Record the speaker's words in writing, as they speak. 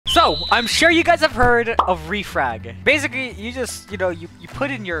So, I'm sure you guys have heard of Refrag. Basically, you just, you put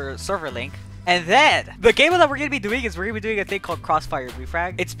in your server link, and then the game that we're going to be doing is we're going to be doing a thing called Crossfire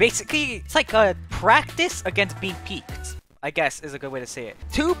Refrag. It's like a practice against being peeked, I guess is a good way to say it.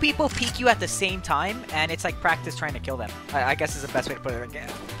 Two people peek you at the same time, and it's like practice trying to kill them. I guess is the best way to put it again.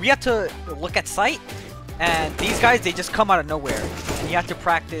 We have to look at sight, and these guys, they just come out of nowhere. And you have to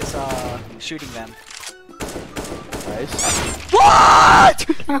practice shooting them. Nice. What?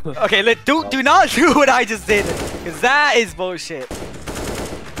 Okay, do not do what I just did, because that is bullshit.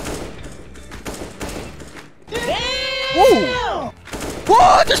 Ooh!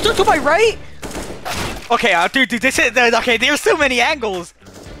 What? There's two to my right? Okay, dude, this is okay. There's so many angles.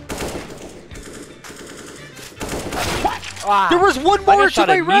 Ah, there was one more to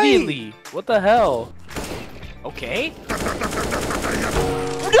my right. What the hell? Okay. No,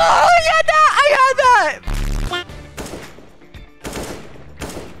 I had that. I had that.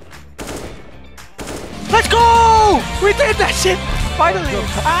 Let's go! We did that shit! Finally!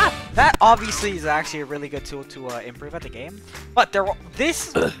 Ah! That obviously is actually a really good tool to improve at the game. But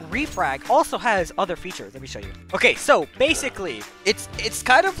this Refrag also has other features. Let me show you. Okay, so basically, it's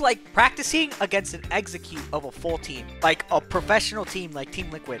kind of like practicing against an execute of a full team. Like a professional team like Team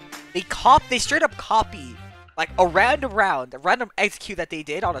Liquid. They straight up copy like a random execute that they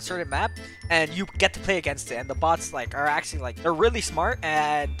did on a certain map, and you get to play against it. And the bots are actually they're really smart,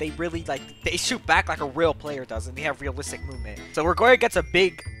 and they really they shoot back like a real player does, and they have realistic movement. So we're going against a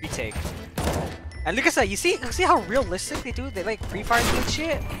big retake. And look at that, you see how realistic they do? They pre-fire and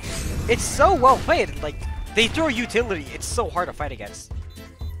shit. It's so well played. They throw utility. It's so hard to fight against.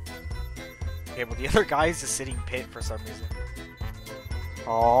 Okay, well the other guy is just sitting pit for some reason.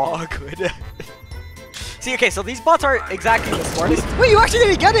 Oh, good. See, okay, so these bots aren't exactly the smartest. Wait, you actually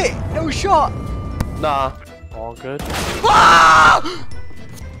didn't get it! No shot! Nah, all good. Ah!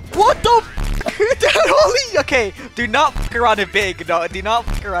 What the f? Dude, holy... Okay, do not fuck around it big. No, do not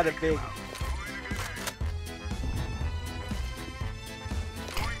fuck around it big.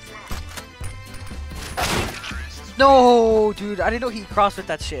 No, dude, I didn't know he crossed with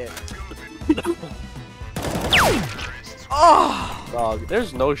that shit. Oh! Dog,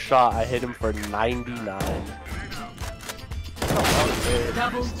 there's no shot I hit him for 99.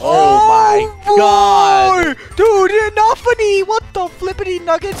 Oh my god! Dude, not funny! What the flippity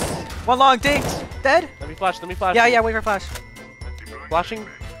nuggets? One long dinks. Dead? Let me flash, Yeah, wait for flash. Flashing?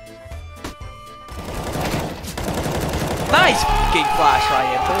 Nice fucking flash,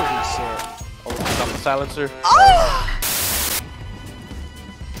 Ryan. Holy shit. Oh, got the silencer. Ah!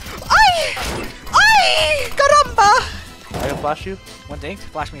 Ay! Caramba! I can flash you. One dink,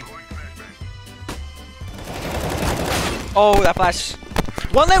 flash me. Oh, that flash.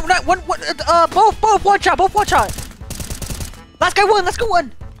 Both one shot. Last guy won, let's go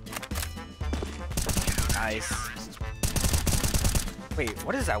one. Nice. Wait,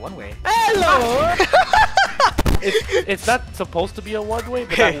 what is that one way? Hello! it's not supposed to be a one way,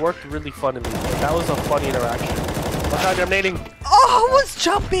 but that worked really funnily. That was a funny interaction. Watch out, I'm nading. Oh, I was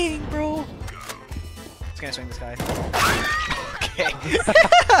jumping, bro. It's gonna swing this guy. Okay.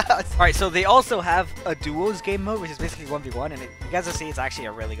 Alright, so they also have a duos game mode, which is basically 1v1, and you guys will see it's actually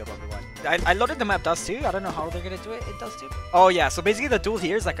a really good 1v1. I loaded the map does too. I don't know how they're gonna do it. It does too. Oh yeah, so basically the duel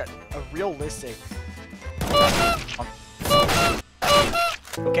here is like a realistic.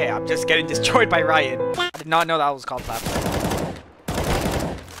 Okay, I'm just getting destroyed by Ryan. I did not know that was called platform.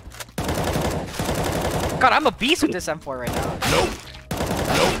 God, I'm a beast with this M4 right now. Nope.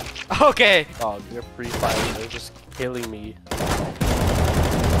 Okay. Oh, you're pre-firing. They're just killing me.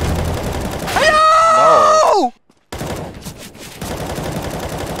 Hello! No!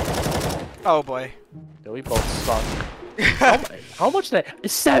 Oh boy. Yeah, we both suck. how much that?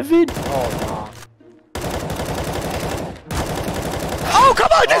 7? Oh, nah. Oh,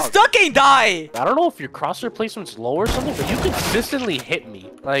 come on, this duck ain't die! I don't know if your crosshair placement's low or something, but you consistently hit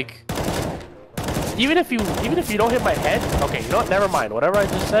me. Even if you don't hit my head, okay, you know what? Never mind. Whatever I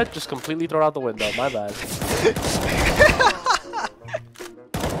just said, just completely throw it out the window. My bad.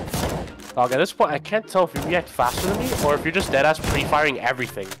 Dog, at this point, I can't tell if you react faster than me or if you're just deadass pre-firing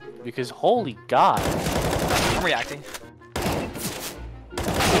everything. Because holy god. I'm reacting.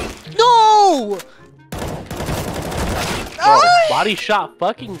 No! Bro, body shot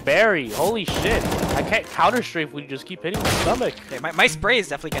fucking Barry. Holy shit. I can't counter strafe when you just keep hitting my stomach. Okay, my spray is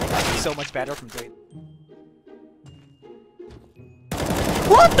definitely getting so much better from doing.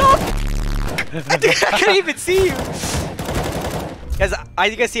 What the? I can't even see you. Guys,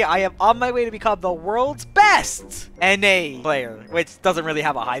 as you can see, I am on my way to become the world's best NA player, which doesn't really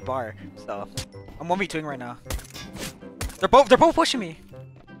have a high bar. So I'm 1v2ing right now. They're both pushing me.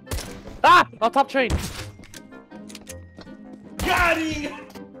 Ah! On top train. Got him!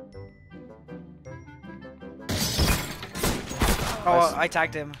 Oh, Nice. I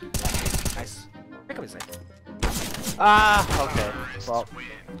tagged him. Nice. Pick up his head. Ah! Okay. Well,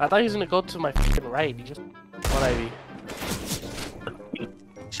 I thought he was gonna go to my fucking right. He just... One IV.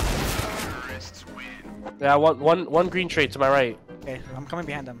 Yeah, one green trade to my right. Okay, I'm coming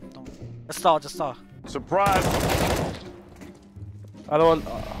behind him. Don't. Just stall, just stall. Surprise! Other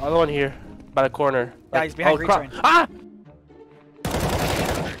one here, by the corner. Yeah, he's behind green train. Ah!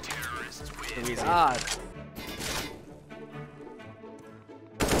 Easy. God.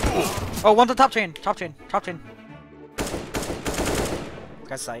 Oh, one's on top chain. Top chain. Top chain. This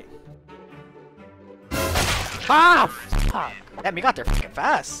guy's sight. Ah! Fuck. Damn, we got there fucking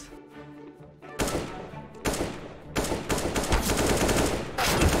fast.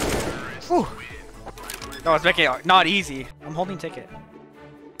 Whew. No, it's making it not easy. I'm holding ticket.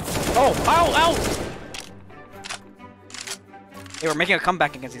 Oh! Ow! Ow! Hey, we're making a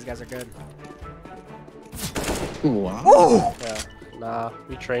comeback against these guys. Are good. Wow. Ooh! Yeah. Nah,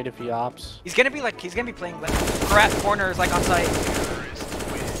 we trade if he ops. He's gonna be playing like crap corners like on site.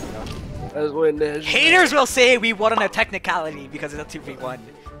 Let's win this. Haters will say we won on a technicality because it's a 2v1.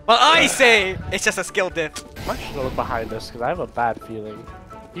 But I say it's just a skill diff. I'm actually gonna look behind us because I have a bad feeling.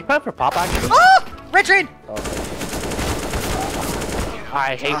 You plan for pop action? Ah! Red train! Okay.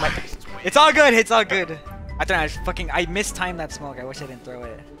 I hate my. It's all good, it's all good. I mistimed that smoke. I wish I didn't throw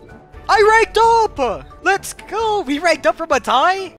it. I ranked up! Let's go! We ranked up from a tie?